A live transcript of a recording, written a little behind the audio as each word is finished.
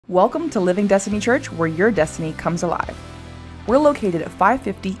Welcome to Living Destiny Church, where your destiny comes alive. We're located at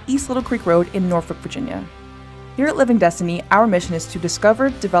 550 East Little Creek Road in Norfolk, Virginia. Here at Living Destiny, our mission is to discover,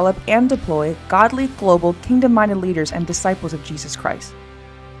 develop, and deploy godly, global, kingdom-minded leaders and disciples of Jesus Christ.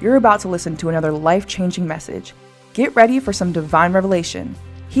 You're about to listen to another life-changing message. Get ready for some divine revelation.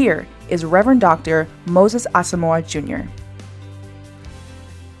 Here is Reverend Dr. Moses Asamoah Jr.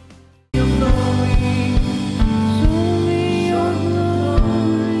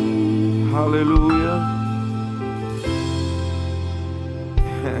 Hallelujah.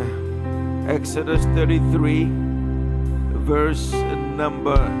 Exodus 33, verse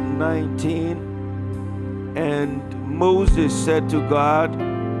number 19. And Moses said to God,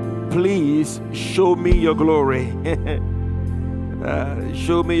 please show me your glory.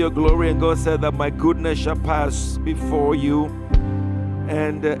 Show me your glory. And God said that my goodness shall pass before you.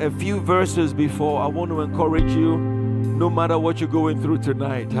 And a few verses before, I want to encourage you, no matter what you're going through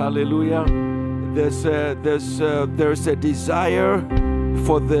tonight, hallelujah, there's a desire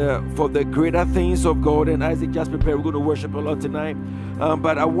for the greater things of God. And Isaac just prepared, we're going to worship a lot tonight,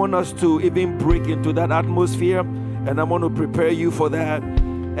 but I want us to even break into that atmosphere, and I want to prepare you for that.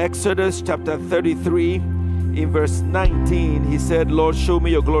 Exodus chapter 33 in verse 19, he said, Lord, show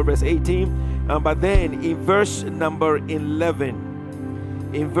me your glory, verse 18. But then in verse number 11,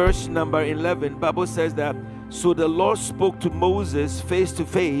 Bible says that, so the Lord spoke to Moses face to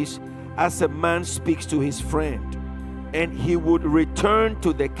face as a man speaks to his friend, and he would return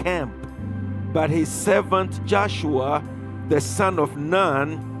to the camp. But his servant Joshua, the son of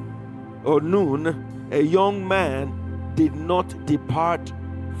Nun, a young man, did not depart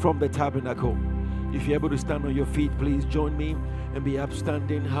from the tabernacle. If you're able to stand on your feet, please join me and be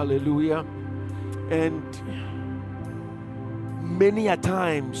upstanding. Hallelujah. And many a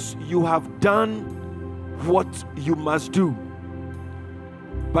times you have done what you must do,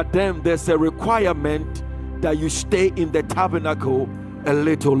 but then there's a requirement that you stay in the tabernacle a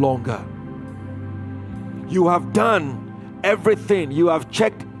little longer. You have done everything, you have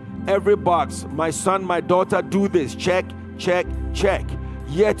checked every box. My son, my daughter, do this, check, check, check.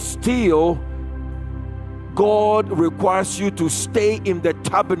 Yet still God requires you to stay in the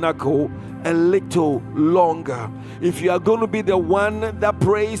tabernacle a little longer. If you are going to be the one that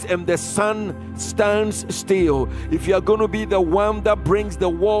prays and the sun stands still, if you are going to be the one that brings the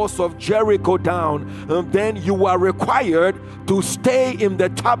walls of Jericho down, then you are required to stay in the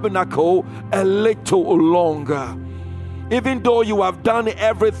tabernacle a little longer. Even though you have done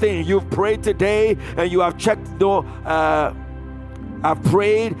everything, you've prayed today and you have checked I've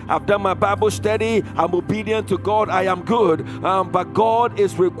prayed, I've done my Bible study, I'm obedient to God, I am good. But God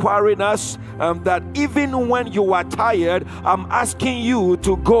is requiring us that even when you are tired, I'm asking you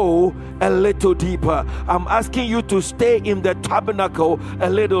to go a little deeper. I'm asking you to stay in the tabernacle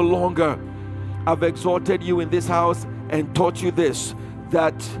a little longer. I've exhorted you in this house and taught you this,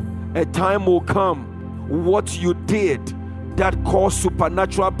 that a time will come, what you did that caused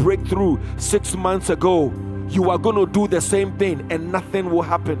supernatural breakthrough 6 months ago, you are going to do the same thing and nothing will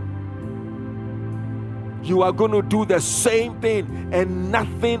happen. You are going to do the same thing and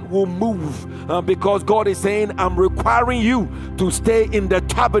nothing will move, because God is saying, I'm requiring you to stay in the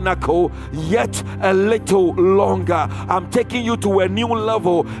tabernacle yet a little longer. I'm taking you to a new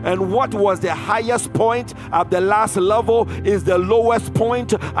level, and what was the highest point at the last level is the lowest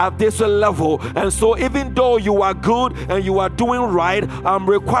point at this level. And so even though you are good and you are doing right, I'm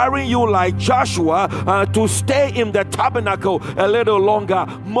requiring you, like Joshua, to stay in the tabernacle a little longer.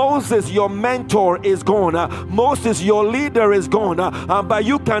 Moses, your mentor, is gone. Moses, your leader, is gone, but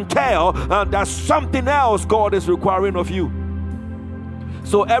you can tell that something else God is requiring of you.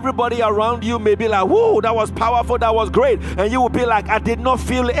 So everybody around you may be like, whoa, that was powerful, that was great, and you will be like, I did not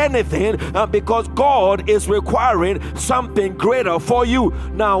feel anything, because God is requiring something greater for you.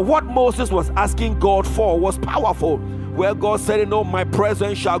 Now, what Moses was asking God for was powerful. Where God said, my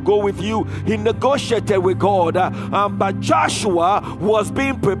presence shall go with you. He negotiated with God, but Joshua was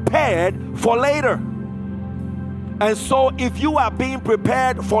being prepared for later. And so if you are being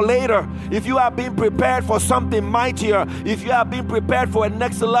prepared for later, if you are being prepared for something mightier, if you are being prepared for a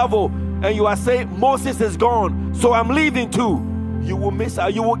next level, and you are saying, Moses is gone, so I'm leaving too, you will miss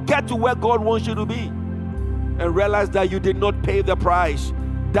out. You will get to where God wants you to be and realize that you did not pay the price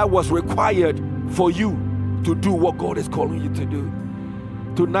that was required for you to do what God is calling you to do.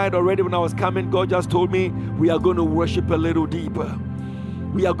 Tonight already when I was coming, God just told me we are going to worship a little deeper.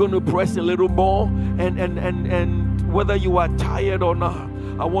 We are going to press a little more, and whether you are tired or not,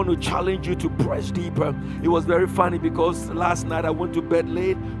 I want to challenge you to press deeper. It was very funny because last night I went to bed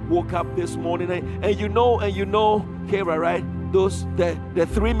late, woke up this morning, and you know, Kara, right? the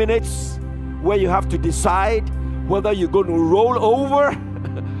 3 minutes where you have to decide whether you're going to roll over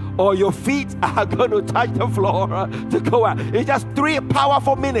or your feet are going to touch the floor to go out. It's just 3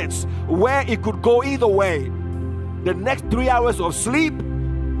 powerful minutes where it could go either way. The next 3 hours of sleep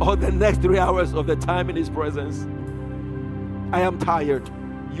or the next 3 hours of the time in His presence. I am tired.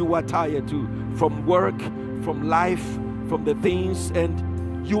 You are tired too. From work, from life, from the things,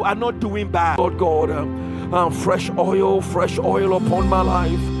 and you are not doing bad. Lord God, fresh oil upon my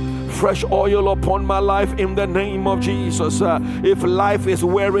life. Fresh oil upon my life in the name of Jesus. If life is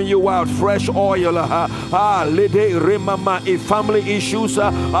wearing you out, fresh oil. If family issues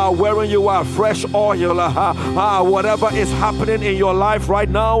are wearing you out, fresh oil. Whatever is happening in your life right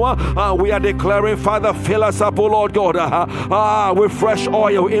now, we are declaring, Father, fill us up, oh Lord God, with fresh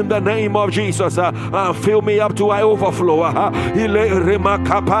oil in the name of Jesus. Fill me up to I overflow.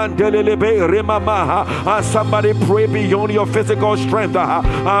 Somebody pray beyond your physical strength.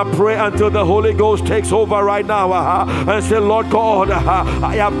 Pray until the Holy Ghost takes over right now and say, Lord God,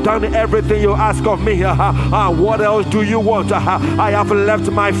 I have done everything you ask of me. What else do you want? I have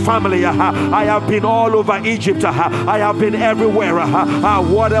left my family. I have been all over Egypt. I have been everywhere.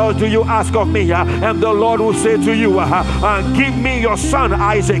 What else do you ask of me? And the Lord will say to you, give me your son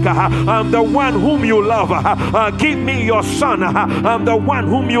Isaac, the one whom you love. Give me your son, the one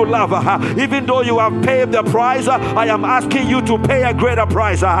whom you love. Even though you have paid the price, I am asking you to pay a greater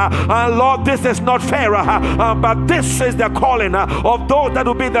price. Lord, this is not fair, but this is the calling of those that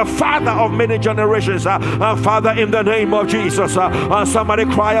will be the father of many generations. Father, in the name of Jesus, somebody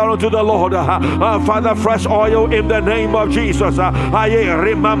cry out unto the Lord. Father, fresh oil in the name of Jesus. Out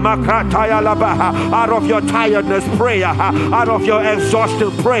of your tiredness, prayer. Out of your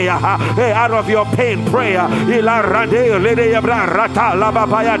exhaustion, prayer. Out of your pain, prayer.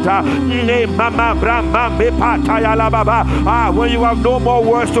 When you have no more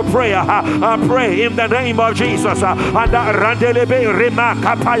words to pray, pray in the name of Jesus. Lord,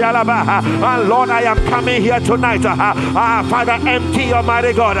 I am coming here tonight. Father, empty,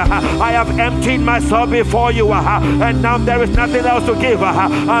 Almighty God. I have emptied myself before you, and now there is nothing else to give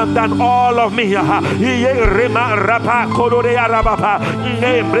than all of me.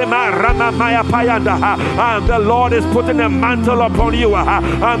 The Lord is putting a mantle upon you,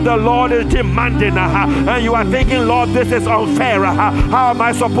 and the Lord is demanding, and you are thinking, Lord, this is unfair. How am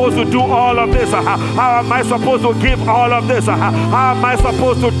I supposed to do all of this? How am I supposed to give all of this? How am I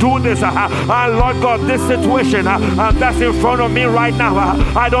supposed to do this? Lord God, this situation that's in front of me right now,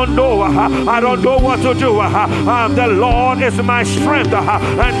 I don't know. I don't know what to do. The Lord is my strength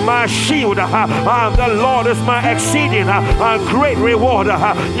and my shield. The Lord is my exceeding great reward.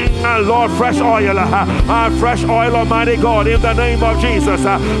 Lord, fresh oil, Almighty God, in the name of Jesus.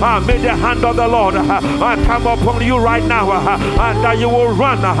 May the hand of the Lord come upon you right now, and that you will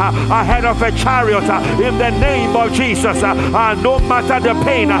run ahead of a chariot in the name of Jesus. No matter the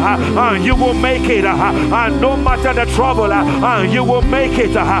pain, you will make it. No matter the trouble, you will make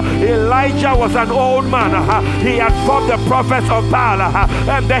it. Elijah was an old man. He had fought the prophets of Baal,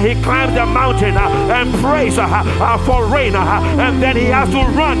 and then he climbed the mountain and prays for rain, and then he has to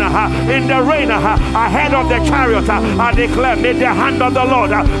run in the rain ahead of the chariot. I declare, may the hand of the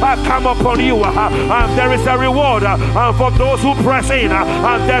Lord come upon you. There is a reward for those who press in,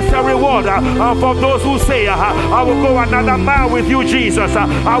 and there's a reward for those who say, I will go another mile with you, Jesus.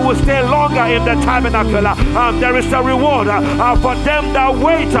 I will stay longer in the tabernacle. There is a reward for them that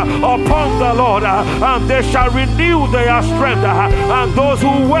wait upon the Lord. They shall renew their strength. And those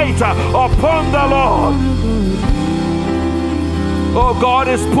who wait upon the Lord. Oh, God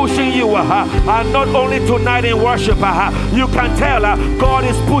is pushing you, and not only tonight in worship. You can tell God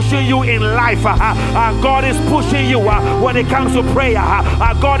is pushing you in life. God is pushing you when it comes to prayer.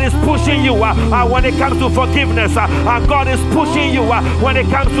 God is pushing you when it comes to forgiveness. God is pushing you when it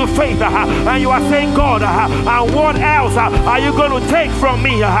comes to faith. And you are saying, God, and what else are you going to take from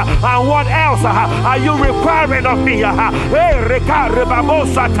me? And what else are you requiring of me? And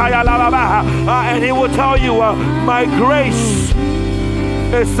He will tell you, my grace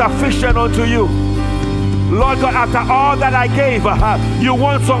is sufficient unto you. Lord God, after all that I gave, you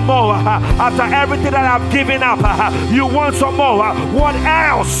want some more. After everything that I've given up, you want some more. What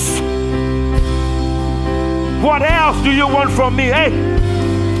else? What else do you want from me?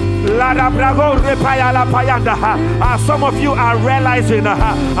 Some of you are realizing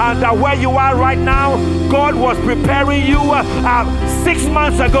that where you are right now, God was preparing you 6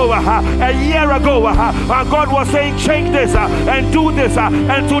 months ago, a year ago, and God was saying, change this and do this,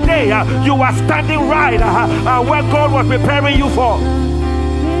 and today you are standing right where God was preparing you for.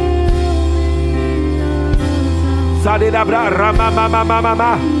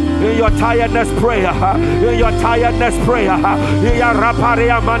 In your tiredness, prayer. In your tiredness, prayer.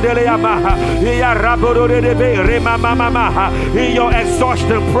 In your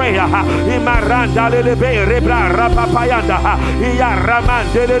exhaustion, prayer.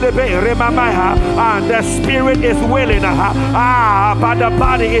 The spirit is willing, but the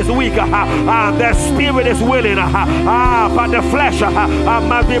body is weak. The spirit is willing, but the flesh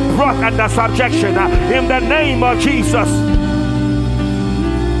must be brought under subjection in the name of Jesus.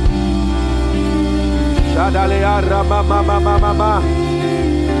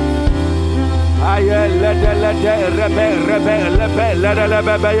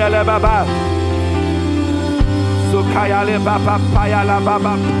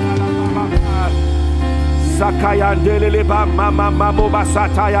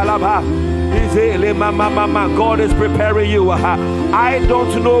 God is preparing you. I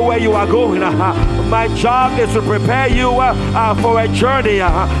don't know where you are going. My job is to prepare you for a journey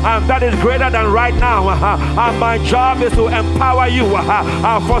and that is greater than right now. My job is to empower you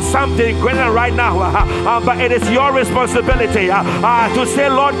for something greater than right now. But it is your responsibility to say,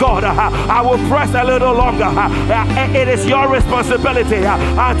 Lord God, I will press a little longer. It is your responsibility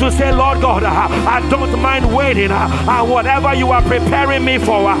to say, Lord God, I don't mind waiting. Whatever you are preparing me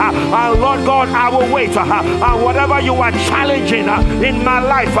for, Lord God, I will wait. Whatever you are challenging in my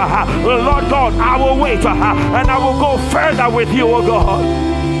life, Lord God, I will wait. And I will go further with you, oh God.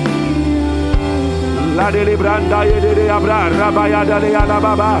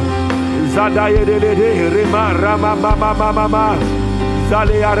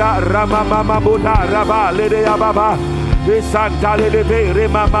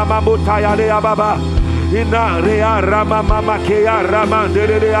 Ina rea rama mama kea rama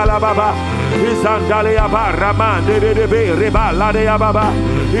de alababa izandale aba rama de be reba la de ababa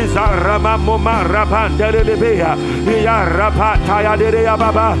izarama mama raba de be ya rapa taya de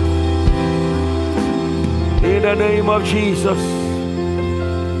ababa. In the name of Jesus.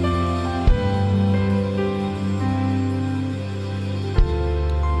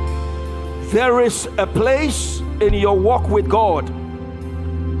 There is a place in your walk with God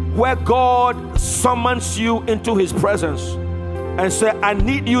where God summons you into his presence and say, I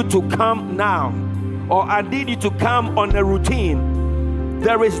need you to come now, or I need you to come on a routine.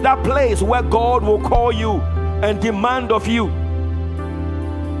 There is that place where God will call you and demand of you.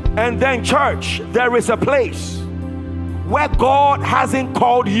 And then, church, there is a place where God hasn't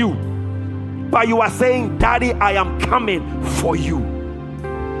called you, but you are saying, Daddy, I am coming for you.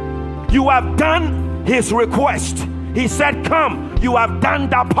 You have done his request. He said, come. You have done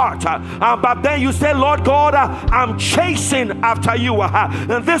that part. But then you say, Lord God, I'm chasing after you.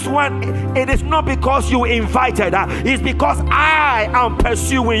 And this one, it is not because you invited. It's because I am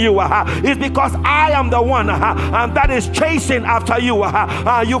pursuing you. It's because I am the one that is chasing after you.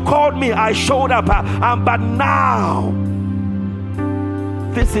 You called me. I showed up. But now,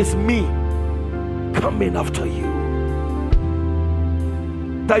 this is me coming after you.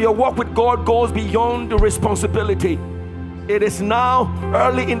 That your walk with God goes beyond the responsibility. It is now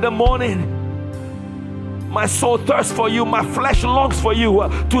early in the morning. My soul thirsts for you. My flesh longs for you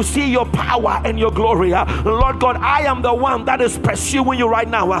to see your power and your glory. Lord God, I am the one that is pursuing you right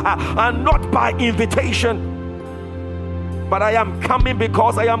now, and not by invitation, but I am coming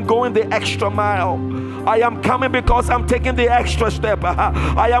because I am going the extra mile. I am coming because I'm taking the extra step.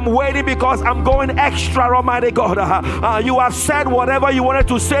 I am waiting because I'm going extra, Almighty God. You have said whatever you wanted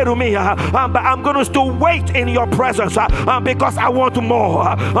to say to me, but I'm going to still wait in your presence because I want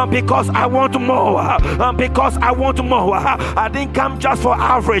more. Because I want more. Because I want more. I didn't come just for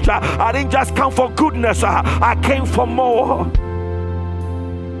average. I didn't just come for goodness. I came for more.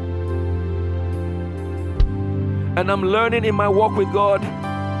 And I'm learning in my walk with God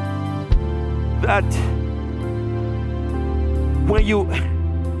that when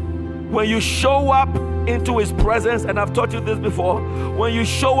you show up into his presence, and I've taught you this before, when you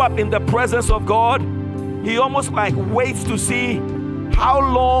show up in the presence of God, he almost like waits to see how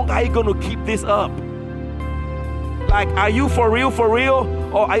long are you going to keep this up. Like, are you for real,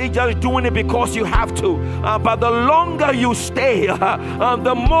 or are you just doing it because you have to? But the longer you stay,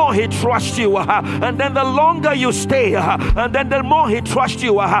 the more he trusts you. And then the longer you stay, and then the more he trusts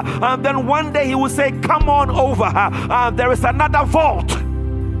you. And then one day he will say, come on over. There is another vault.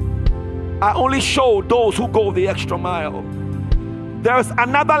 I only show those who go the extra mile. There's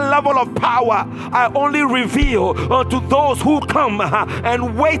another level of power I only reveal to those who come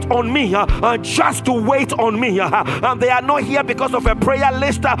and wait on me, just to wait on me. They are not here because of a prayer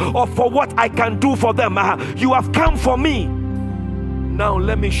list or for what I can do for them. You have come for me. Now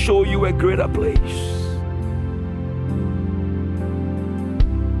let me show you a greater place.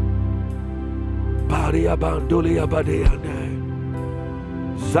 Maria Bandoli Abadeane.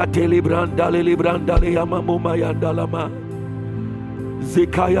 Zateli Brandali Librandali Amamu Mayandalama.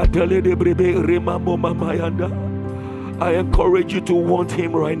 Zekaya Tele de Brebe Remamo Mamayanda. I encourage you to want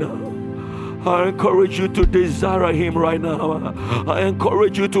him right now. I encourage you to desire him right now. I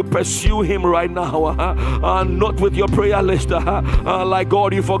encourage you to pursue him right now. Not with your prayer list. Like,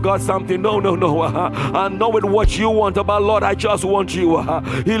 God, you forgot something. No. Not with what you want. But Lord, I just want you. I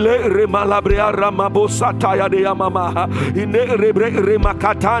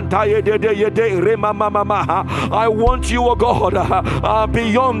want you, oh God,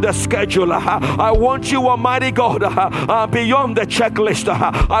 beyond the schedule. I want you, Almighty God, beyond the checklist.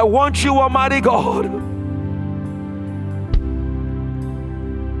 I want you, Almighty God.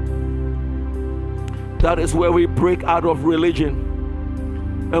 That is where we break out of religion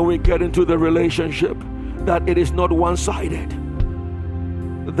and we get into the relationship. That it is not one-sided.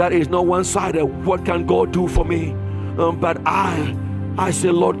 That is not one-sided. What can God do for me? But I say,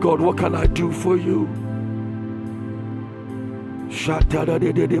 Lord God, what can I do for you? Fill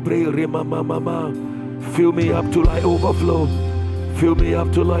me up till I overflow. Fill me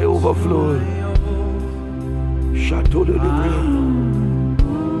up till I overflow.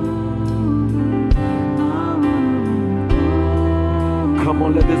 Come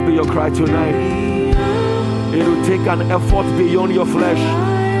on, let this be your cry tonight. It will take an effort beyond your flesh.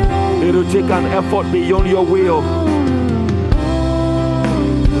 It will take an effort beyond your will.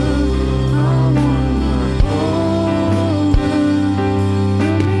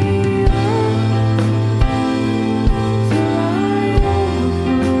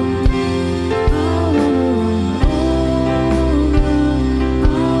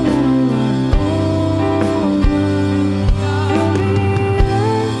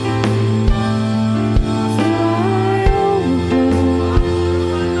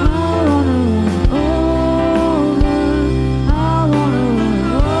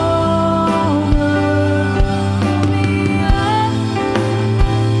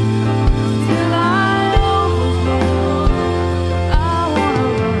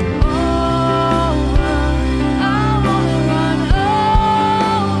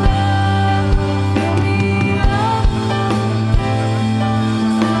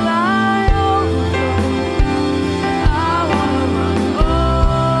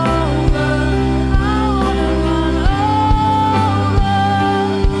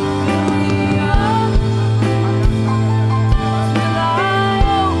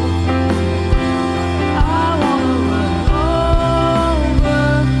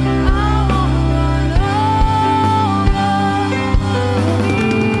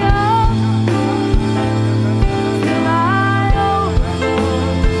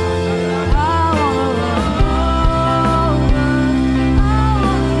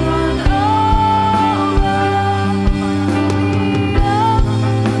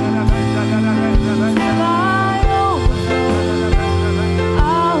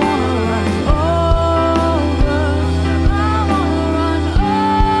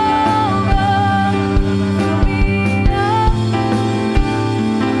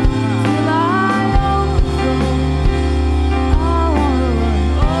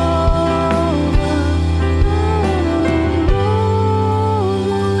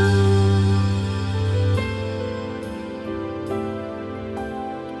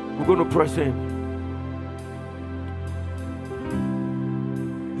 Press in.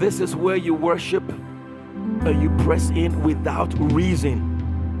 This is where you worship and you press in without reason,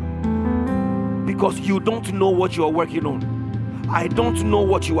 because you don't know what you are working on. I don't know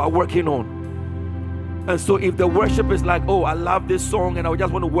what you are working on. And so if the worship is like, oh, I love this song and I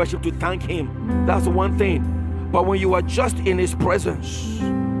just want to worship to thank him, that's one thing. But when you are just in his presence,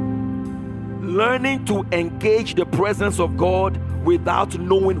 learning to engage the presence of God without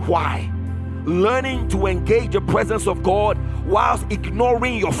knowing why, learning to engage the presence of God whilst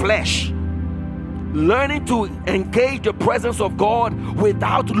ignoring your flesh, learning to engage the presence of God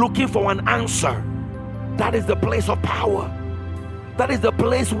without looking for an answer. That is the place of power. That is the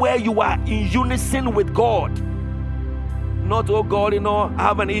place where you are in unison with God. Not, oh God, I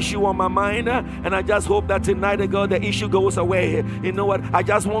have an issue on my mind and I just hope that tonight, God, the issue goes away. You know what? I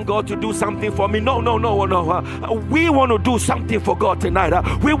just want God to do something for me. No. We want to do something for God tonight.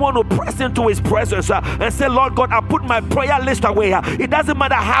 We want to press into his presence and say, Lord God, I put my prayer list away. It doesn't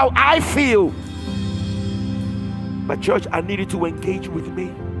matter how I feel. But church, I need you to engage with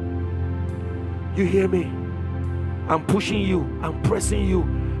me. You hear me? I'm pushing you. I'm pressing you.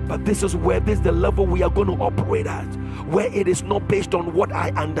 But this is the level we are going to operate at, where it is not based on what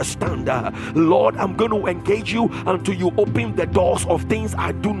I understand. Lord, I'm going to engage you until you open the doors of things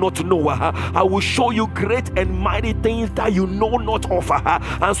I do not know. I will show you great and mighty things that you know not of.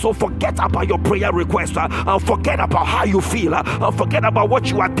 And so forget about your prayer request, and forget about how you feel, and forget about what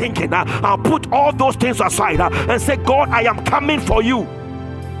you are thinking, and put all those things aside, and say, God, I am coming for you.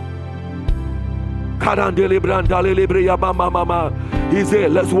 He's here.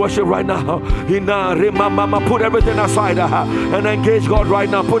 Let's worship right now. Put everything aside and engage God right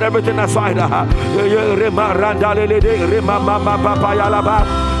now. Put everything aside.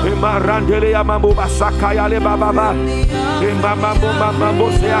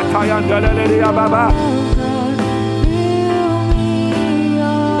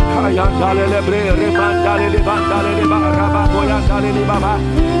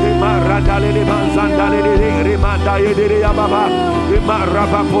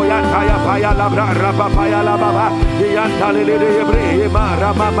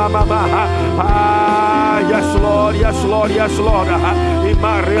 Yes, Lord, yes, Lord, yes, Lord.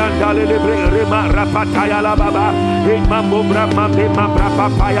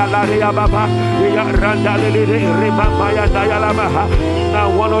 I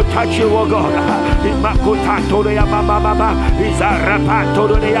want to touch you, oh God.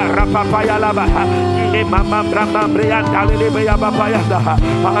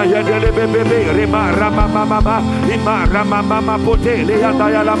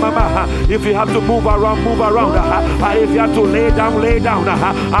 If you have to move around, move around. If you have to lay down, lay down.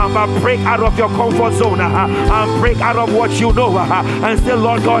 And break out of your comfort zone, and break out of what you know, and say,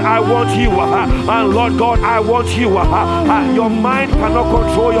 Lord God, I want you. And Lord God, I want you. Your mind cannot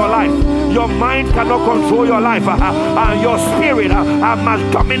control your life. Your mind cannot control your life. And your spirit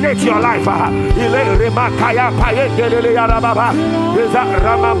must dominate your life.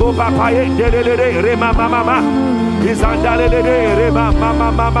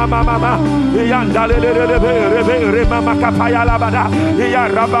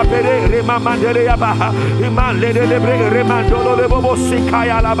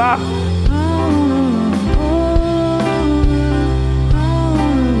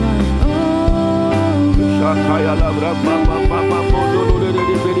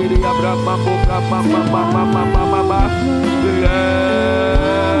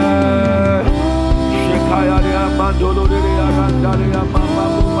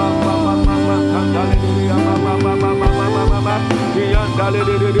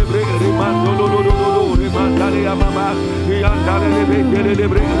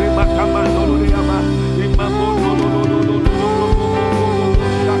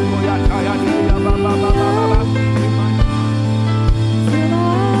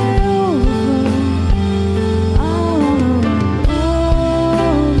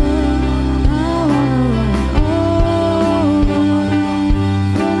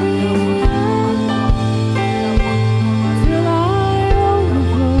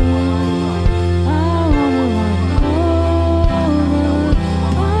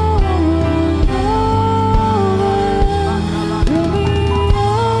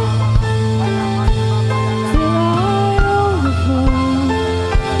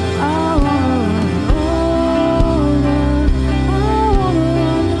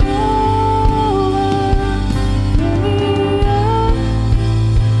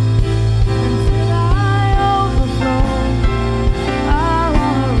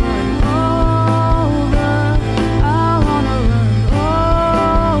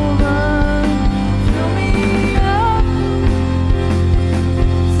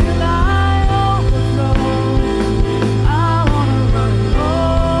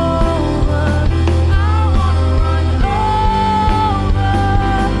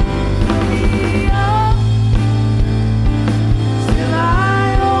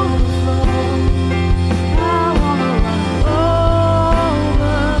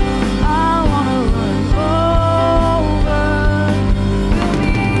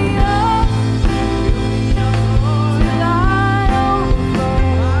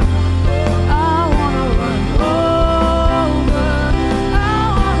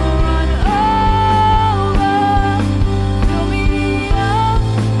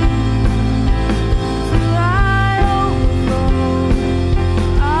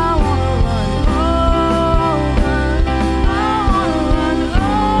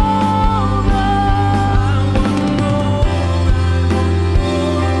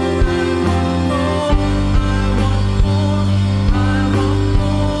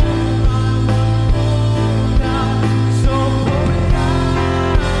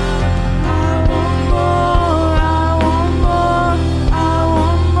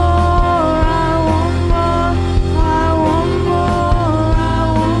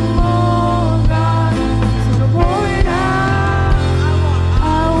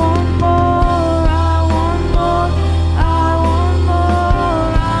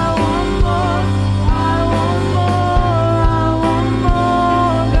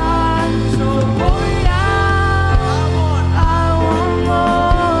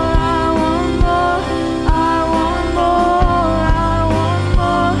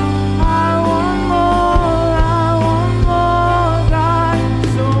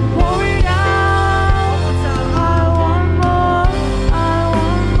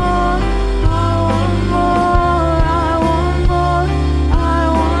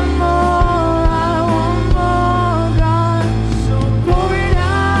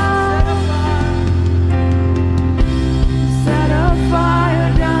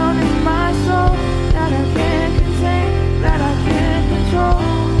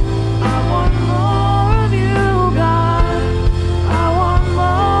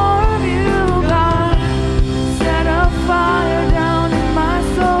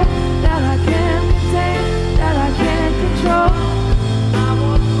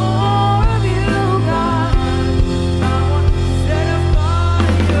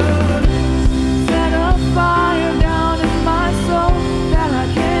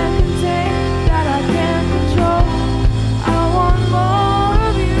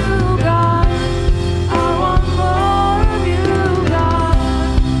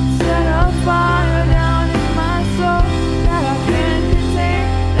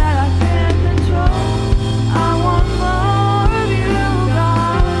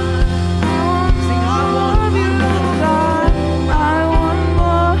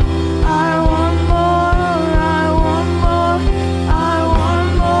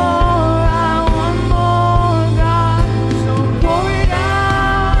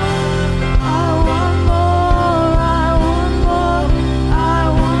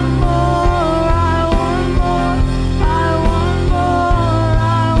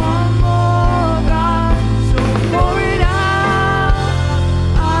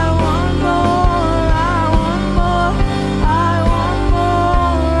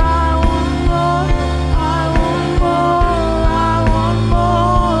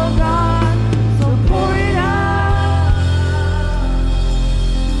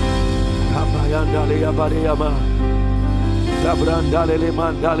 Bareyama. Zabrandale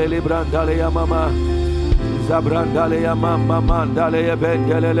mandale brandale mama. Zabrandale mama mandale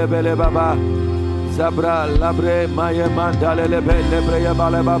bendele bele baba. Zabra labre maya mandale bele breya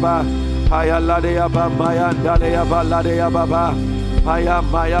bale baba. Haya lade ya ba maya ndale ya ba lade ya baba. Haya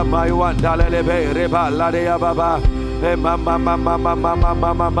maya mayu ndale be reba lade ya baba. Hey, mama.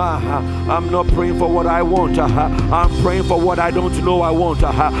 I'm not praying for what I want. I'm praying for what I don't know I want.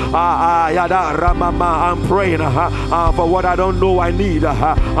 I'm praying for what I don't know I need.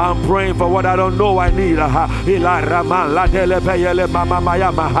 I'm praying for what I don't know I need. And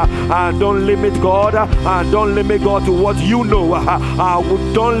don't limit God. Don't limit God to what you know.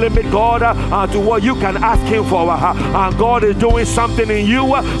 Don't limit God to what you can ask Him for. And God is doing something in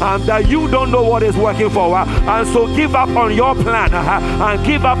you and that you don't know what is working for. And so give up on your plan and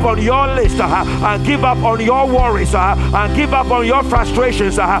give up on your list and give up on your worries and give up on your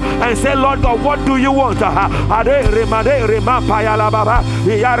frustrations and say, Lord God, what do you want? And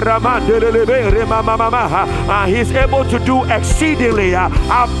He's able to do exceedingly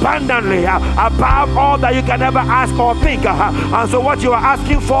abundantly above all that you can ever ask or think. And so what you are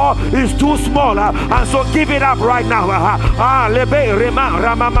asking for is too small, and so give it up right now.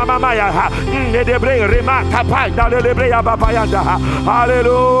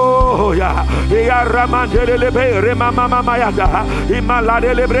 Hallelujah.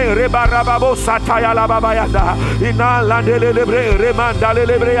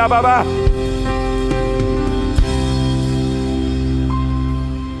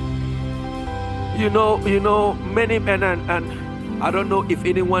 You know, many men, and I don't know if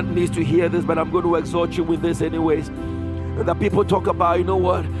anyone needs to hear this, but I'm going to exhort you with this anyways. That people talk about, you know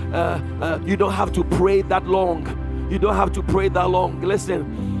what, you don't have to pray that long. You don't have to pray that long.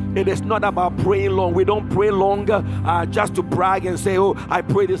 Listen, it is not about praying long. We don't pray longer just to brag and say, oh, I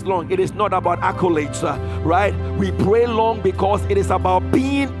pray this long. It is not about accolades, right? We pray long because it is about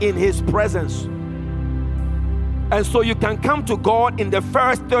being in His presence. And so you can come to God in the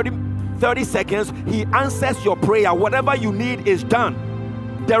first 30 seconds. He answers your prayer. Whatever you need is done.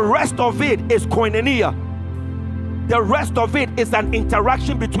 The rest of it is koinonia. The rest of it is an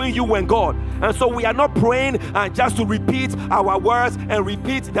interaction between you and God. And so we are not praying just to repeat our words and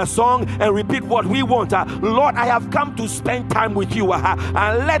repeat the song and repeat what we want. Lord, I have come to spend time with you,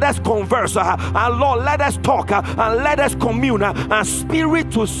 and let us converse, and Lord, let us talk, and let us commune,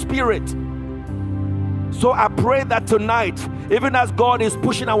 spirit to spirit. So I pray that tonight, even as God is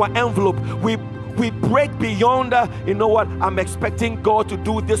pushing our envelope, we break beyond, you know what, I'm expecting God to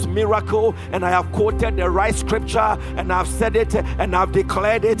do this miracle, and I have quoted the right scripture, and I've said it, and I've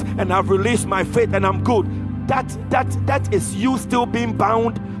declared it, and I've released my faith, and I'm good. That is you still being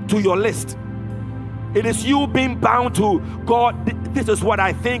bound to your list. It is you being bound to God. This is what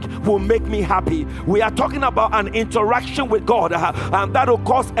I think will make me happy. We are talking about an interaction with God, and that will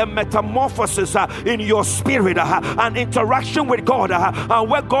cause a metamorphosis in your spirit, an interaction with God, and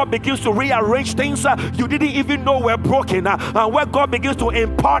where God begins to rearrange things you didn't even know were broken, and where God begins to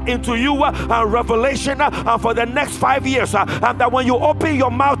impart into you revelation for the next 5 years, and that when you open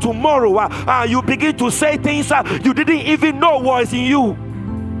your mouth tomorrow, you begin to say things you didn't even know was in you.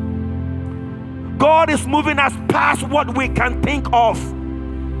 God is moving us past what we can think of,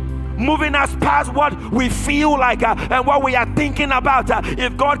 moving us past what we feel like and what we are thinking about.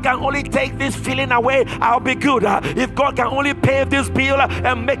 If God can only take this feeling away, I'll be good. If God can only pay this bill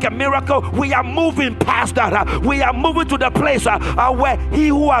and make a miracle, we are moving past that. We are moving to the place where he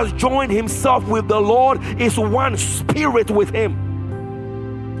who has joined himself with the Lord is one spirit with him.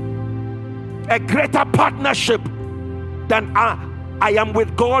 A greater partnership than I am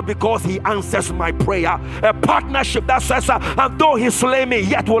with God because he answers my prayer. A partnership that says, and though he slay me,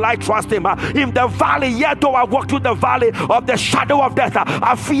 yet will I trust him. In the valley, yet though I walk through the valley of the shadow of death,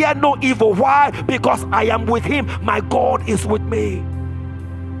 I fear no evil. Why? Because I am with him. My God is with me.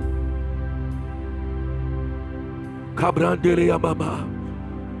 Kabrandele mama,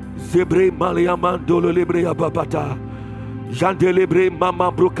 zebre maliamandolo libre babata, jandelebre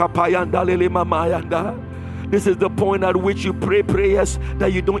mama brukapayandale mama yanda. This is the point at which you pray prayers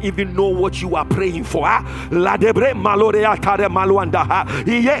that you don't even know what you are praying for. Where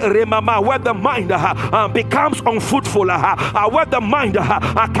the mind becomes unfruitful, where the mind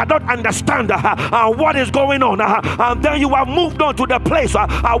cannot understand what is going on, and then you have moved on to the place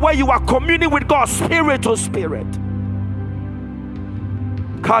where you are communing with God spirit to spirit.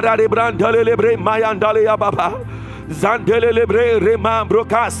 Zandele lebre remambro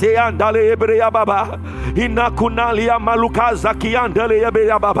kase andale ebreya baba. Inakunalia maluka zaki andale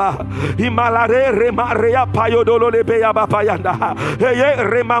ebreya baba. Imalare remarea payodolo lebeya baba yanda. Hey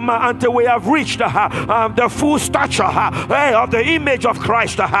remama until we have reached the full stature of the image of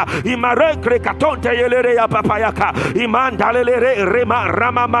Christ. Imare krekatonte yelereya papayaka. Imandale rema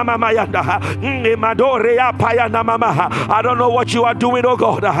rama mama mayanda. Imadoreya payana mama. I don't know what you are doing, oh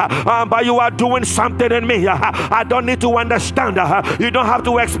God, but you are doing something in me. I don't need to understand. You don't have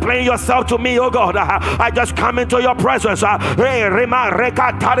to explain yourself to me, oh God. I just come into your presence. Hey, Rema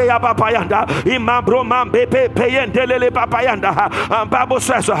Reka Tareya Papayanda, Imambro Mambepe Payendelele Papayanda. Bible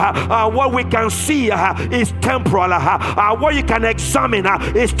says what we can see is temporal. What you can examine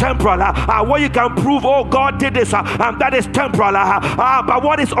is temporal. What you can prove, oh God did this, that is temporal. But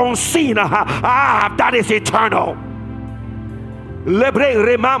what is unseen, that is eternal. Lebre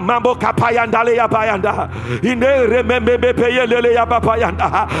rema mambo kapayanda le yapayanda. Ine remembe peyele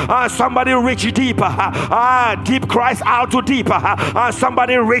yapayanda. Somebody reach deeper. Deep cries out to deeper.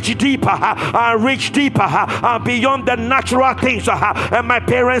 Somebody reach deeper. Reach deeper. Beyond the natural things. And my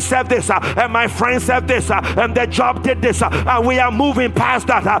parents said this. And my friends said this. And the job did this. We are moving past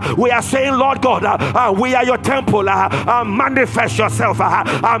that. We are saying, Lord God, we are your temple. Manifest yourself.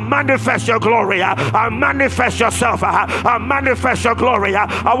 Manifest your glory. Manifest yourself. Manifest your glory.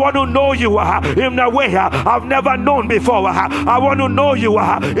 I want to know you in a way I've never known before. I want to know you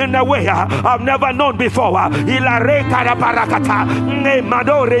in a way I've never known before. Ilare karabarakata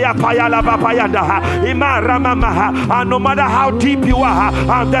madore ya payala papayanda imara mama. No matter how deep you are,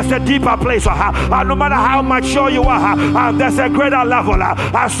 there's a deeper place. No matter how mature you are, there's a greater level.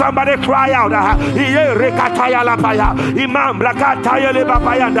 Somebody cry out. Imam rakataya le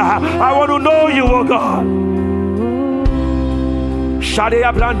papayanda. I want to know you, oh God. Open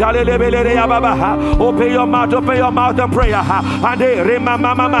your mouth and pray. Even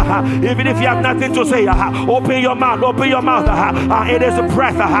if you have nothing to say, open your mouth, it is a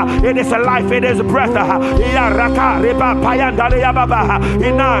breath, it is a life, it is a breath.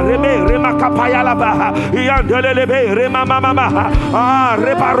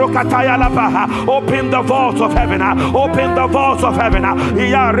 Open the vaults of heaven, open the vaults of heaven.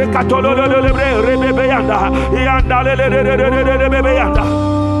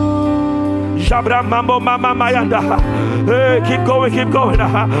 Shabra mambo mama mayanda. Keep going,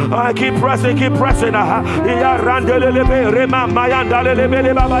 keep pressing, keep pressing. Ya randelebe rema mayanda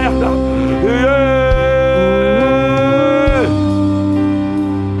lebe baba yanda.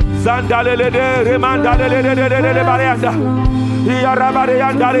 Zandalele remandalele barayanda. Ya rabare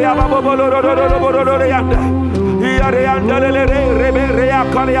yanda ya babo bolo yanda. Ya reandalele rebe ya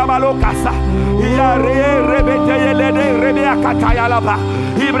kaya balokasa. Ya rebete yele rebe akataya laba.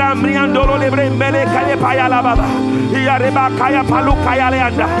 Ibrahim riandolo lebre mele kale paya laba. Ya reba kaya paluka ya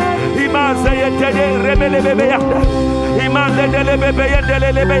leanda. Iman zeyete rebele bebe yanda. Iman lele bebe yende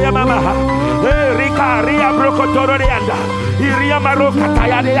lebe ya mama. Rika ria brokotoro leanda. Iria maroka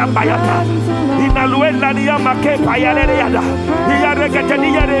taya le ambayata. Inaluela ni amake paya le leanda. Ya rekete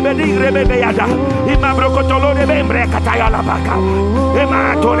ni rebe yanda. Ima brokotolo lebe mbre kataya labaka.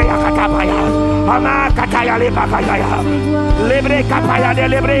 Ima tole akatapaya. Ama kataya le bakaya. Lebre kapaya de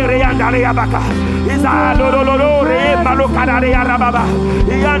lebre reanda le abaka. Iza lolo re malokana le arababa.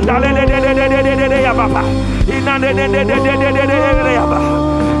 Yanda le yababa. Inande de yaba.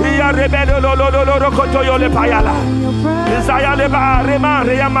 Ya rebelo lolo kotoyo le payala. Isaiah le ba rema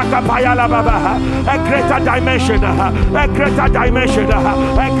re yamaka payala baba. A greater dimension, a greater dimension, a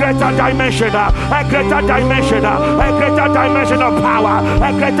greater dimension, a greater dimension, a greater dimension of power,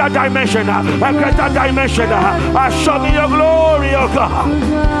 a greater dimension, a greater dimension. Show me your glory, oh God.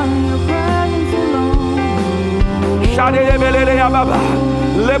 Shade lebele ya baba.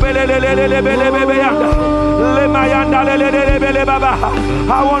 Lebele yanda. Le mayanda lebele baba.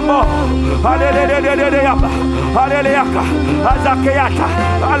 I want more. Hallelujah yaba. Hallelujah. Azakeyata.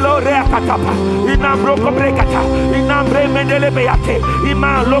 Alorea katapa. Inambro kobrekata. Inambre mendele beyate.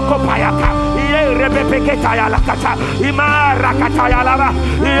 Ima loko payaka. Iye rebepeketa ya lakata. Ima rakata ya lava.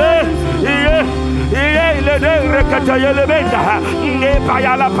 Iye le rekata yele benda. Ne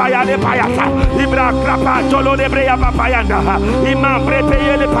payala payale payata. Ibra krapa tolo lebre ya papayanda. Ima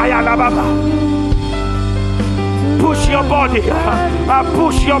brepeyele payala baba. Push your body,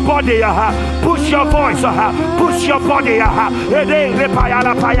 push your body, push your voice, push your body,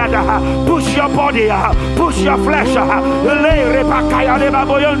 push your body, push your flesh.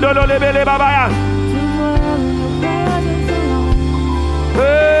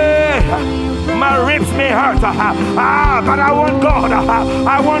 My ribs may hurt, but I want God.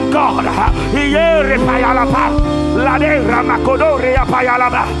 I want God. Lade Ramakodo Rea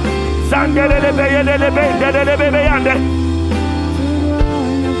Payalaba. Zandele Beyande.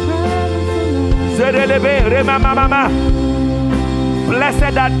 Zedele Rema Mama.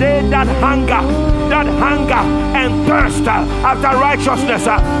 Blessed are they that hunger and thirst after righteousness.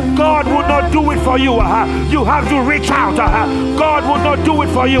 God will not do it for you. You have to reach out. God will not do it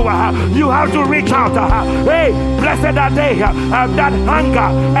for you. You have to reach out. Hey, blessed are they that hunger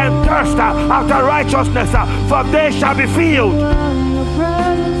and thirst after righteousness, for they shall be filled.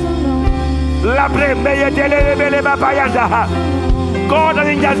 God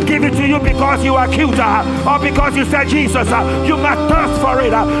doesn't just give it to you because you are cute or because you said Jesus. You must thirst for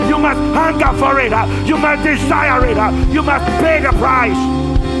it. You must hunger for it. You must desire it. You must pay the price.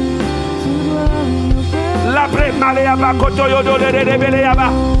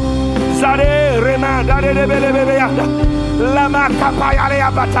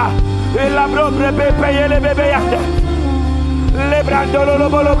 Lebrandolo lo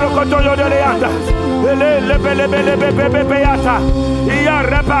bolo brocotoyo de leanda. Le bele beata. Ia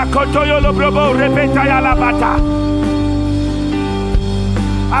reba cotoyo lo brobo repeta ya la bata.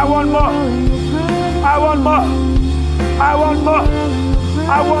 I want more. I want more. I want more.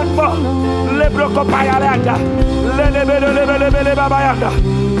 I want more. Le broco paya leanda. Le bele babayanda.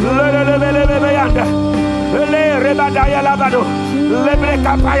 Le bele yanda. Le rebada ya la bado. Le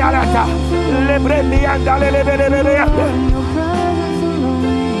breca paya lata. Le bremianda le bele yanda.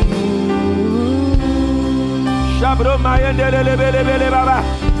 Shabro mayende le bele baba.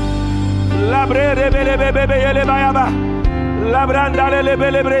 Labre rebele bebe yele bayaba. Labranda le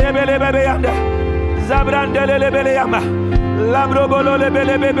bele yanda. Zabranda le bele yama. Labro bolo le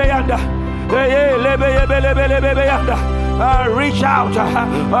bebe yanda. Hey le bele yanda. Reach out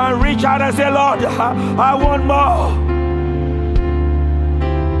and say, Lord, I want more.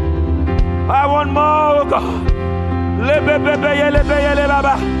 I want more, God. Le bebe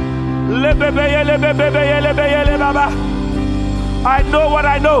baba. I know what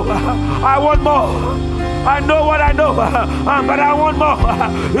I know. I want more. I know what I know, but I want more.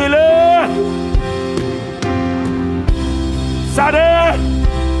 Sade,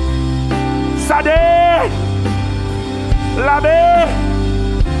 Labe,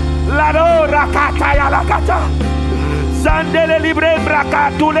 Lado Rakataya Lakata, Zandele Libre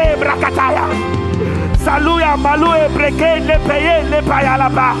Brakatule Brakataya, Saluya Malue Breke Le Paye Le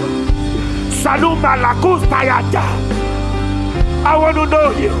Payalaba. Saluma Lakustayata. I want to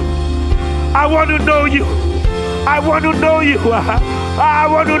know you. I want to know you. I want to know you. I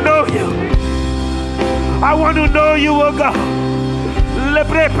want to know you. I want to know you, oh God.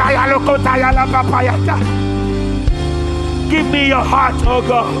 Lebre payalokotaya la papayata. Give me your heart, oh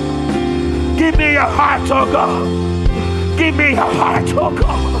God. Give me your heart, oh God. Give me your heart, oh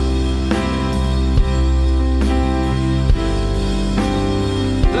God.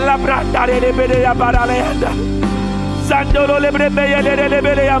 La branda de bele ya baraleanda. Sandolo lebre meye le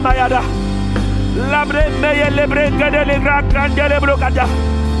bele ya mayada. Labre meye lebre gade le grande le brocada.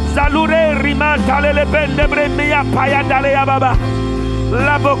 Salure rimanta le bende bre ya payanda le ya baba.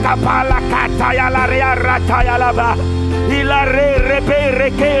 La boca pala kata ya la rea rata ya la ba. Ila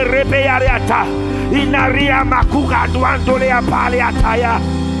repe ariata. Inaria makuga duando le apaliata ya.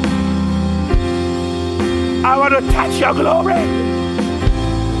 I want to touch your glory.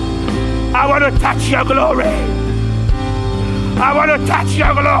 I want to touch your glory. I want to touch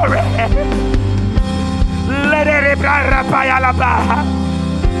your glory.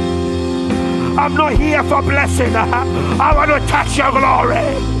 I'm not here for blessing. I want to touch your glory.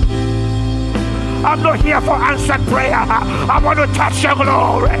 I'm not here for answered prayer. I want to touch your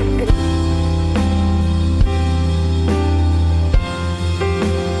glory.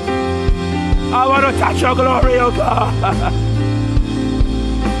 I want to touch your glory, oh God.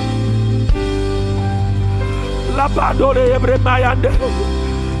 La badore ebre mayande.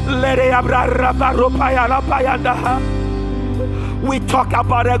 Lere abra rabaro paya la payanda. We talk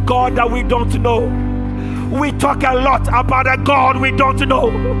about a God that we don't know. We talk a lot about a God we don't know.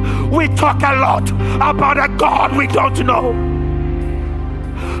 We talk a lot about a God we don't know.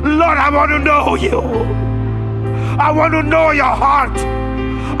 Lord, I want to know you. I want to know your heart.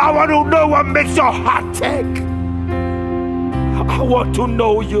 I want to know what makes your heart tick. I want to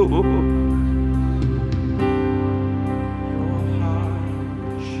know you.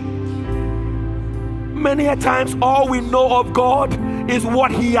 Many a times all we know of God is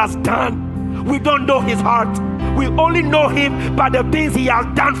what he has done. We don't know his heart. We only know him by the things he has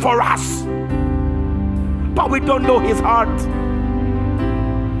done for us. But we don't know his heart.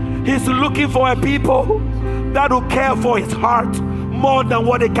 He's looking for a people that will care for his heart more than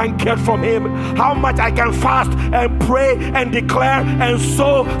what they can get from him. How much I can fast and pray and declare and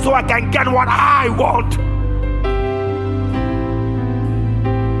sow so I can get what I want.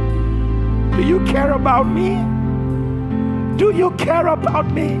 Do you care about me? Do you care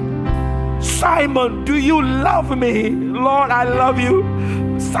about me? Simon, do you love me? Lord, I love you.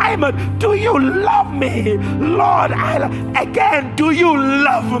 Simon, do you love me? Lord, again, do you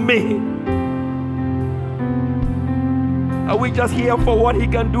love me? Are we just here for what he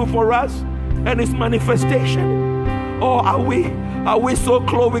can do for us and his manifestation? Or are we so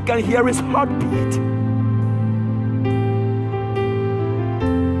close we can hear his heartbeat?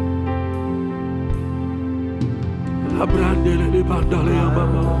 I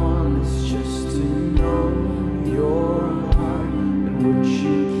want is just to know your heart, and would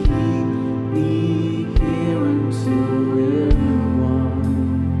you keep me here until we're one?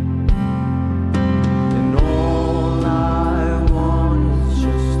 And all I want is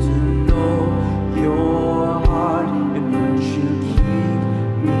just to know your heart, and would you keep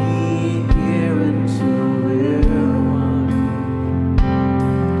me here until we're one?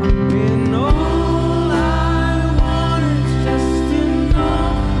 And all I want is just to know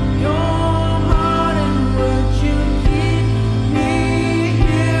your heart, and would you keep me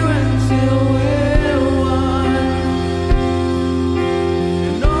here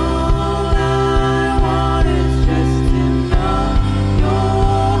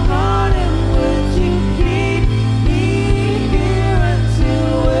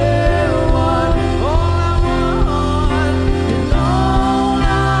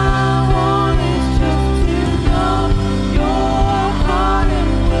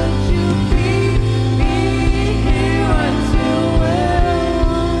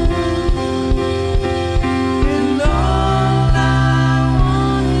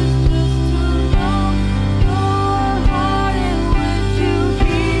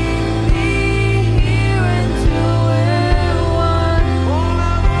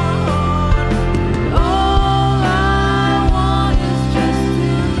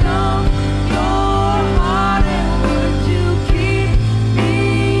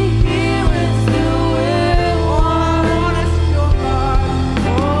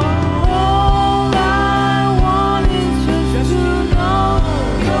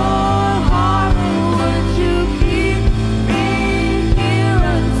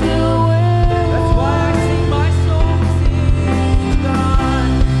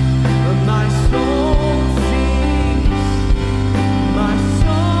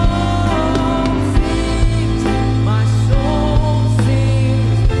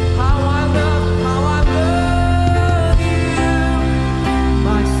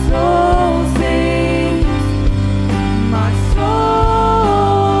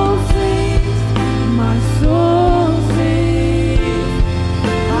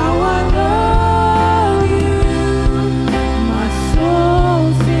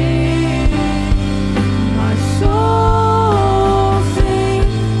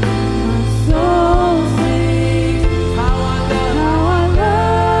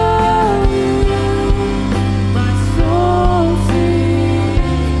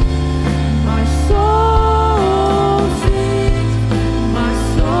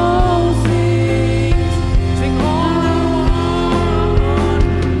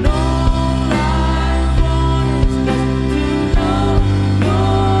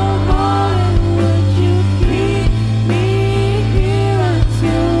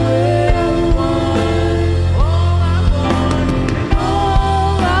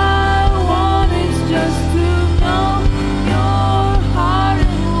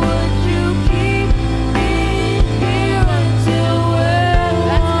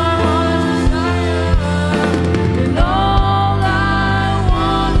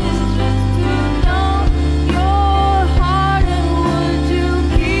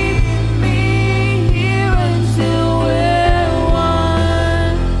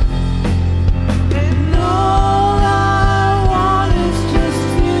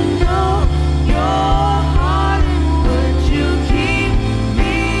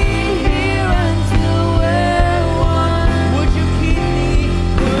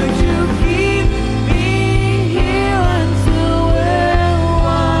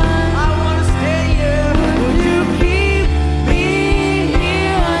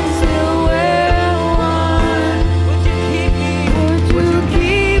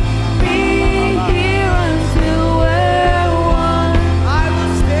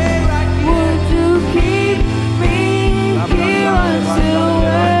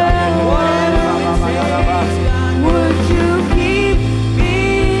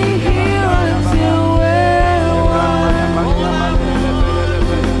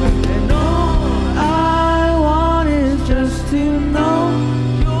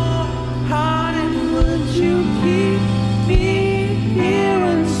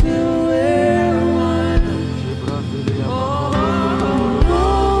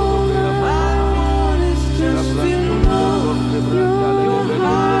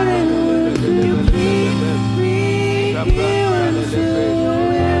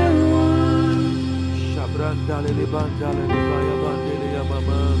Daddy,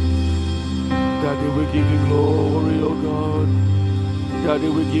 we give you glory, oh God. Daddy,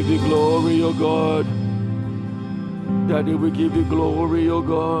 we give you glory, oh God. Daddy, we give you glory, oh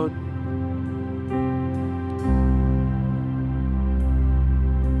God.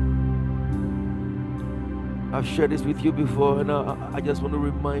 I've shared this with you before, and I just want to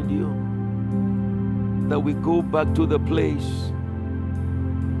remind you that we go back to the place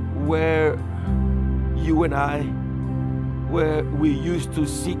where you and I, where we used to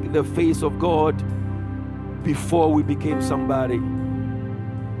seek the face of God before we became somebody.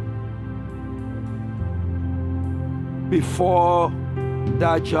 Before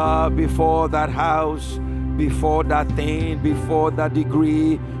that job, before that house, before that thing, before that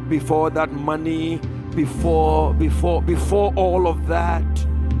degree, before that money, before all of that,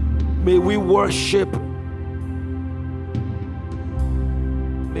 may we worship.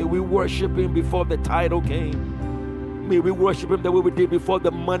 May we worship Him before the title came. May we worship Him the way we did before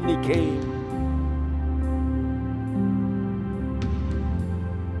the money came.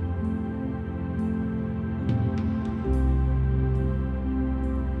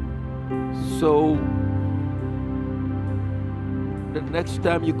 So, the next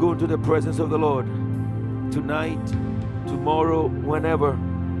time you go into the presence of the Lord, tonight, tomorrow, whenever,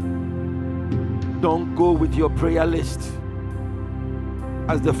 don't go with your prayer list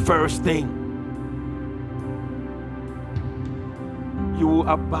as the first thing. You will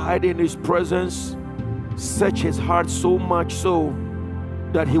abide in His presence, search His heart so much so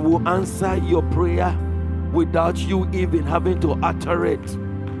that He will answer your prayer without you even having to utter it.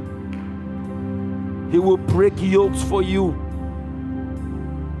 He will break yokes for you.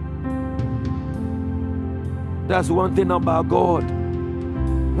 That's one thing about God.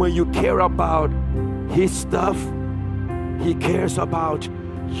 When you care about His stuff, He cares about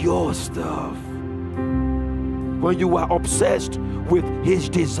your stuff. When you are obsessed with His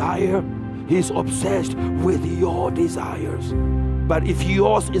desire, He's obsessed with your desires. But if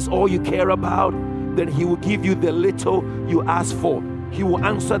yours is all you care about, then He will give you the little you ask for. He will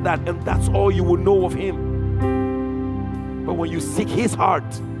answer that, and that's all you will know of Him. But when you seek His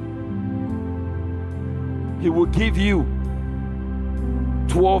heart, He will give you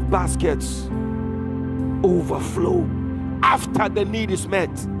 12 baskets overflow after the need is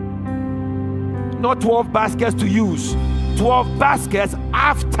met. Not 12 baskets to use, 12 baskets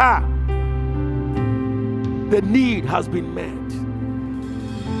after the need has been met.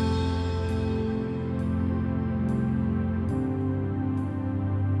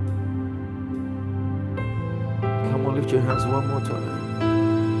 Come on, lift your hands one more time.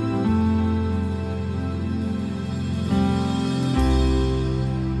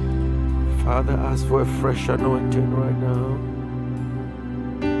 Father, ask for a fresh anointing right now.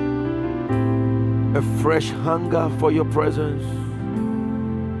 A fresh hunger for your presence.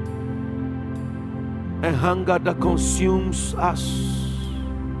 A hunger that consumes us.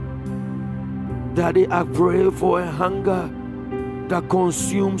 Daddy, I pray for a hunger that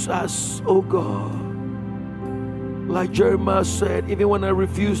consumes us, oh God. Like Jeremiah said, even when I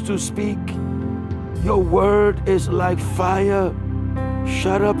refuse to speak, your word is like fire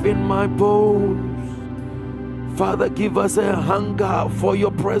shut up in my bones. Father, give us a hunger for your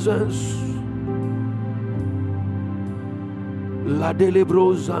presence.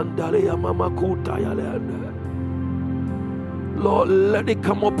 Lord, let it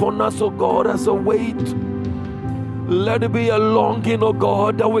come upon us, oh God, as a weight. Let it be a longing, oh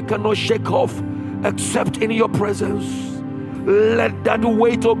God, that we cannot shake off except in your presence. Let that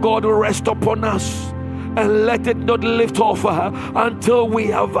weight, oh God, rest upon us, and let it not lift off until we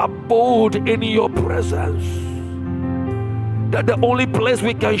have abode in your presence. That the only place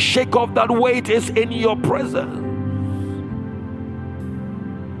we can shake off that weight is in your presence.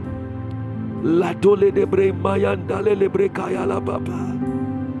 La dole de bre mayandale lebre kaya la baba.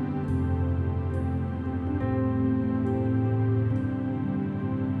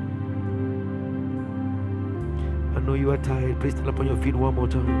 I know you are tired. Please stand up on your feet one more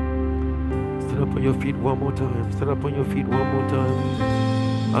time. Stand up on your feet one more time. Stand up on your feet one more time.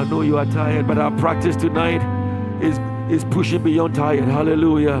 I know you are tired, but our practice tonight is pushing beyond tired.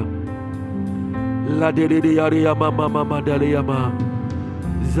 Hallelujah. La de de de ya mama mama dale yama.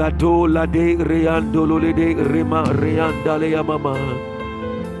 Zato la de reandolo le de rema reandale ya mama.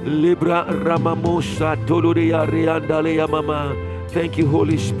 Libra ramamosa tolo de ya reandale ya mama. Thank you,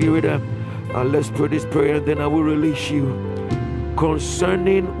 Holy Spirit. Let's pray this prayer, and then I will release you.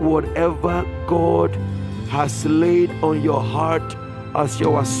 Concerning whatever God has laid on your heart as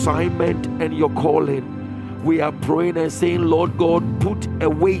your assignment and your calling, we are praying and saying, Lord God, put a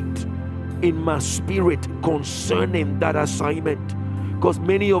weight in my spirit concerning that assignment. Because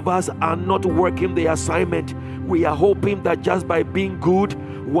many of us are not working the assignment. We are hoping that just by being good,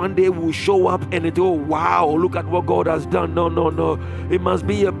 one day we'll show up and it will, wow, look at what God has done. No, no, no. It must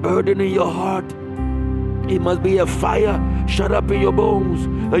be a burden in your heart. It must be a fire shut up in your bones.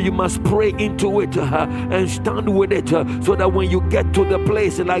 You must pray into it and stand with it so that when you get to the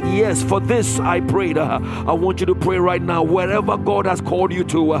place, like, yes, for this I prayed. I want you to pray right now, wherever God has called you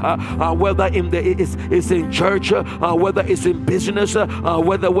to, whether it's in church, whether it's in business,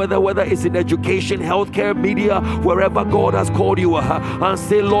 whether it's in education, healthcare, media, wherever God has called you, and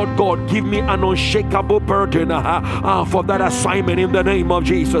say, Lord God, give me an unshakable burden for that assignment in the name of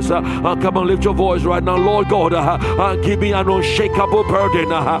Jesus. Come on, lift your voice right now. Lord God, give me an unshakable burden.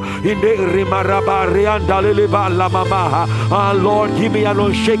 Lord, give me an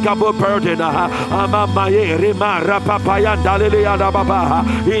unshakable burden. A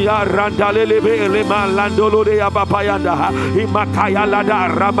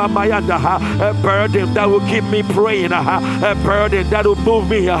burden that will keep me praying, a burden that will move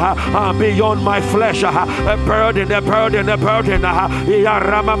me beyond my flesh, a burden that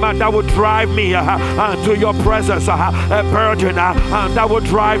will drive me to your presence, a burden that will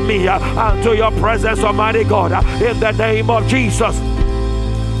drive me to your presence, Almighty God, in the name of Jesus.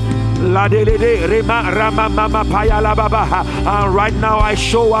 Right now I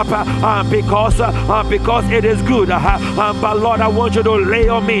show up because it is good, but Lord, I want you to lay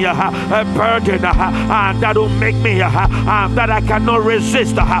on me a burden that will make me that I cannot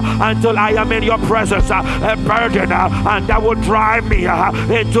resist until I am in your presence, a burden that will drive me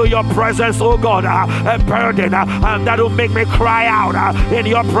into your presence, oh God, a burden that will make me cry out in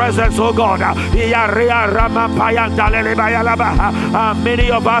your presence, oh God. Many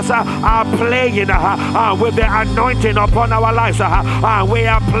of us are playing with the anointing upon our lives. We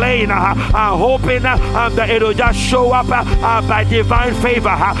are playing, hoping that it will just show up by divine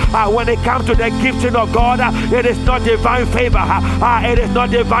favor. When it comes to the gifting of God, it is not divine favor. It is not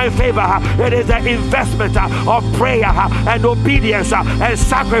divine favor. It is the investment of prayer and obedience and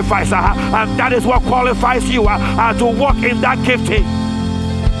sacrifice, and that is what qualifies you to walk in that gifting.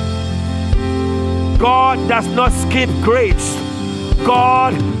 God does not skip grades.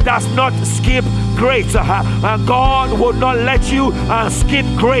 God does not skip grades, and God will not let you skip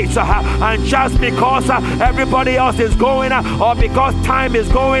grades, and just because everybody else is going or because time is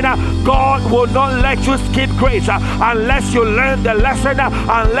going, God will not let you skip grades unless you learn the lesson,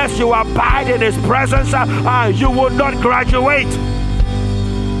 unless you abide in His presence. You will not graduate.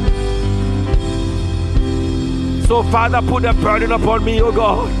 So Father, put a burden upon me, oh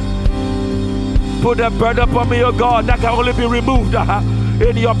God. Put a burden upon me, oh God, that can only be removed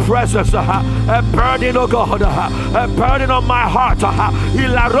in your presence. A burden, oh God, a burden on my heart.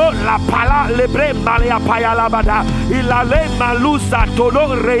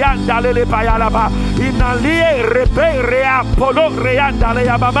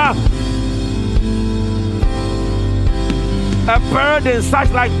 A burden such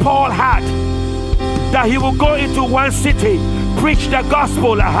like Paul had, that he will go into one city, preach the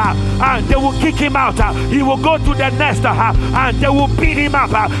gospel, and they will kick him out. He will go to the next, and they will beat him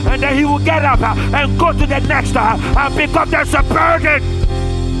up, and then he will get up and go to the next, because there's a burden.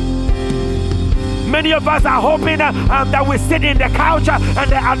 Many of us are hoping that we sit in the couch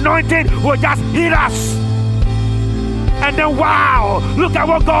and the anointing will just hit us. And then, wow, look at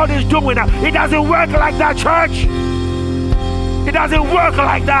what God is doing. It doesn't work like that, church. It doesn't work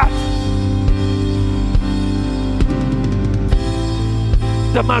like that.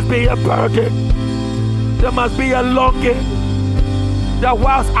 There must be a burden. There must be a longing. That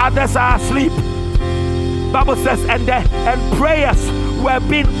whilst others are asleep, Bible says, and prayers were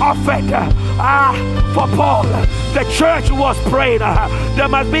being offered for Paul. The church was praying. There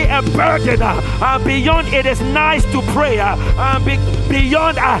must be a burden beyond. It is nice to pray.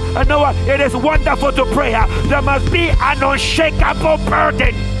 Beyond, it is wonderful to pray. There must be an unshakable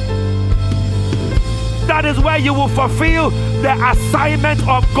burden. That is where you will fulfill the assignment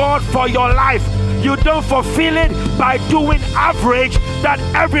of God for your life. You don't fulfill it by doing average that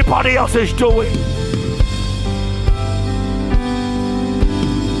everybody else is doing.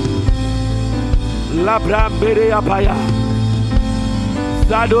 Let there be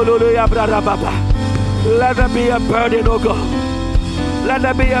a burden, oh God. Let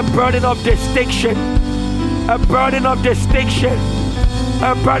there be a burden of distinction. A burden of distinction.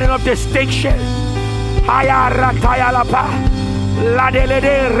 A burden of distinction. A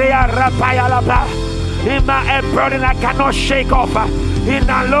burden I cannot shake off. A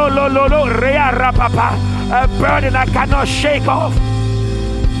burden I cannot shake off.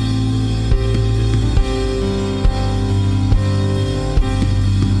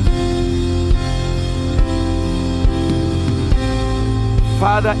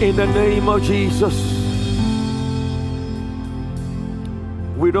 Father, in the name of Jesus,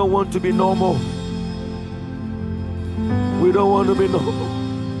 we don't want to be normal. We don't want to be normal.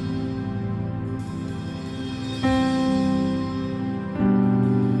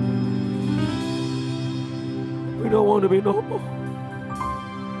 We don't want to be normal.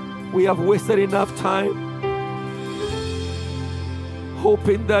 We have wasted enough time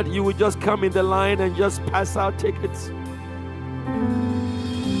hoping that you would just come in the line and just pass out tickets.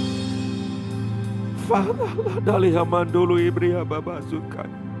 Father,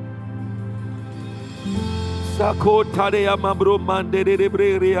 Sako tarea mambro mandere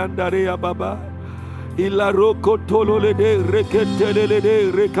bre andarea baba. Ila roko tolole de reketele de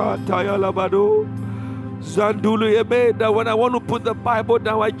rekataya labado. Zandulu yemeda. When I want to put the Bible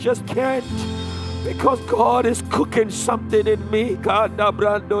down, I just can't. Because God is cooking something in me. God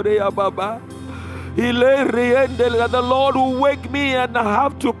brando de baba. The Lord will wake me and I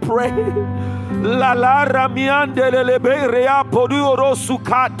have to pray. La la ramiande le berea poduoro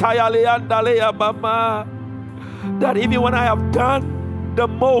sukata ya leandale ya mama. That even when I have done the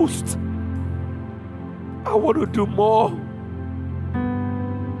most, I want to do more.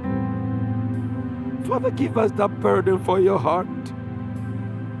 Father, give us that burden for your heart.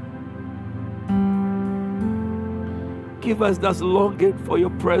 Give us that longing for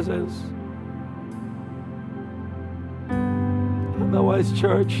your presence. Otherwise,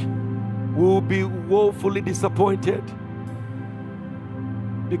 church, we will be woefully disappointed.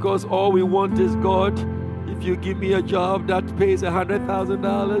 Because all we want is, God, if you give me a job that pays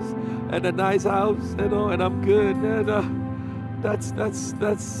 $100,000 and a nice house, you know, and I'm good, and that's nothing.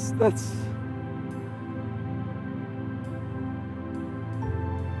 That's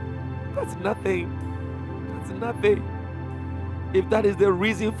nothing. If that is the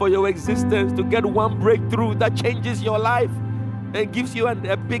reason for your existence, to get one breakthrough that changes your life and gives you a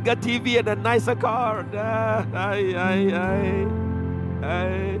bigger TV and a nicer car,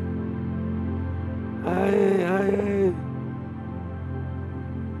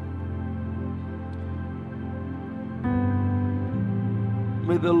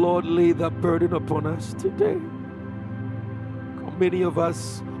 May the Lord lay that burden upon us today. Many of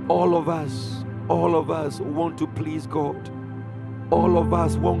us, all of us want to please God. All of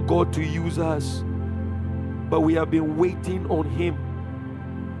us want God to use us. But we have been waiting on Him.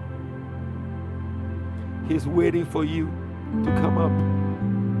 He's waiting for you to come up.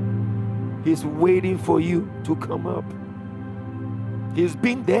 He's waiting for you to come up. He's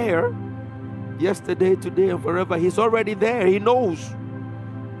been there yesterday, today, and forever. He's already there. He knows.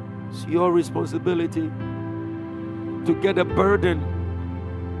 It's your responsibility to get a burden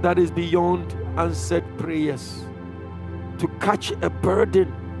that is beyond answered prayers. To catch a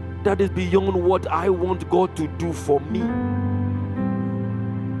burden that is beyond what I want God to do for me.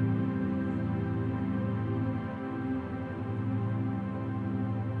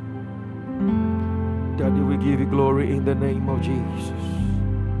 Daddy, we give you glory in the name of Jesus.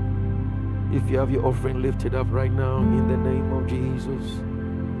 If you have your offering lifted up right now in the name of Jesus.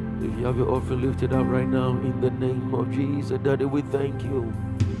 If you have your offering lifted up right now in the name of Jesus. Daddy, we thank you.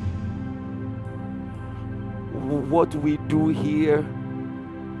 What we do here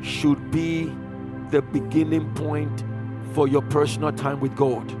should be the beginning point for your personal time with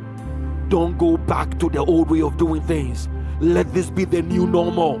God. Don't go back to the old way of doing things. Let this be the new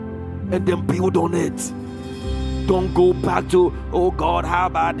normal and then build on it. Don't go back to, oh God, how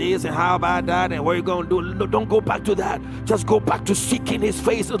about this and how about that and what are you going to do? No, don't go back to that. Just go back to seeking His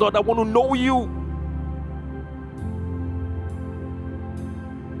face. Lord, I want to know you.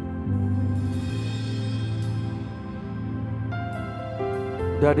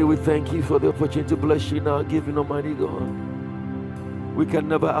 Daddy, we thank you for the opportunity to bless you now, giving, Almighty God. We can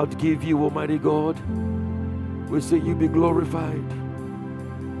never outgive you, Almighty God. We say you be glorified.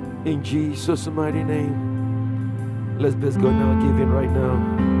 In Jesus' mighty name. Let's bless God now, giving right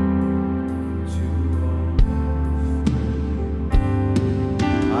now.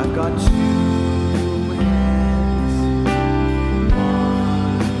 I've got two.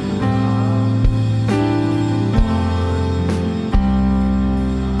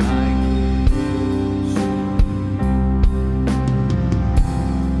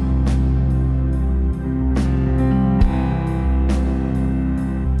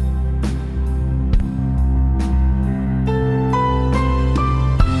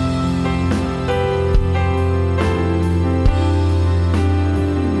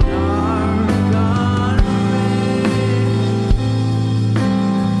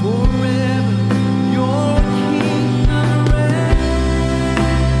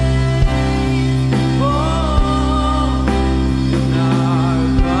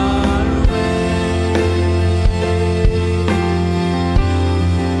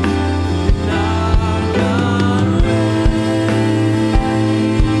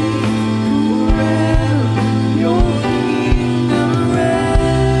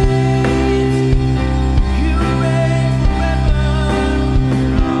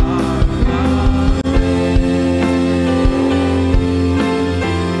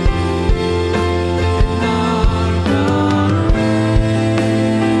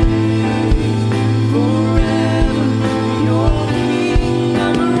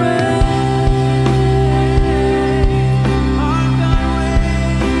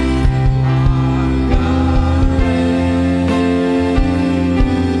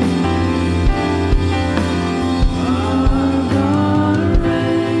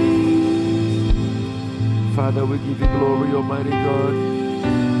 Father, we give you glory, Almighty God.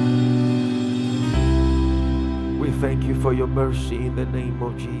 We thank you for your mercy in the name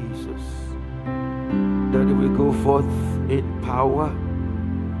of Jesus. That we go forth in power.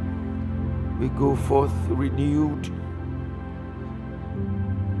 We go forth renewed.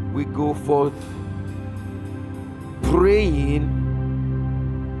 We go forth praying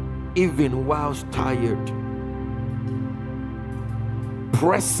even whilst tired.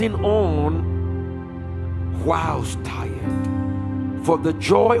 Pressing on whilst tired. For the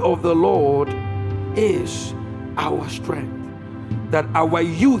joy of the Lord is our strength. That our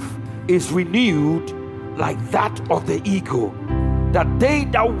youth is renewed like that of the eagle. That they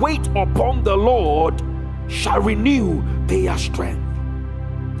that wait upon the Lord shall renew their strength.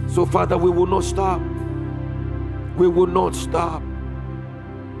 So Father, we will not stop. We will not stop.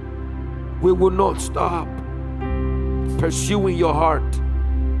 We will not stop pursuing your heart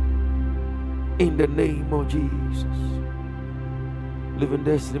in the name of Jesus. Living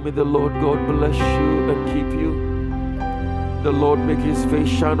Destiny, may the Lord God bless you and keep you. The Lord make his face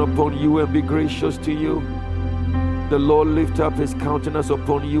shine upon you and be gracious to you. The Lord lift up his countenance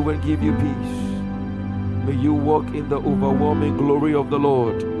upon you and give you peace. May you walk in the overwhelming glory of the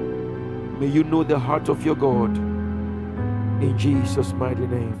Lord. May you know the heart of your God. In Jesus' mighty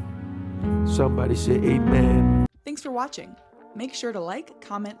name. Somebody say amen. Thanks for watching. Make sure to like,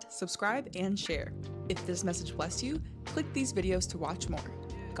 comment, subscribe, and share. If this message blessed you, click these videos to watch more.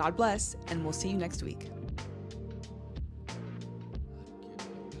 God bless, and we'll see you next week.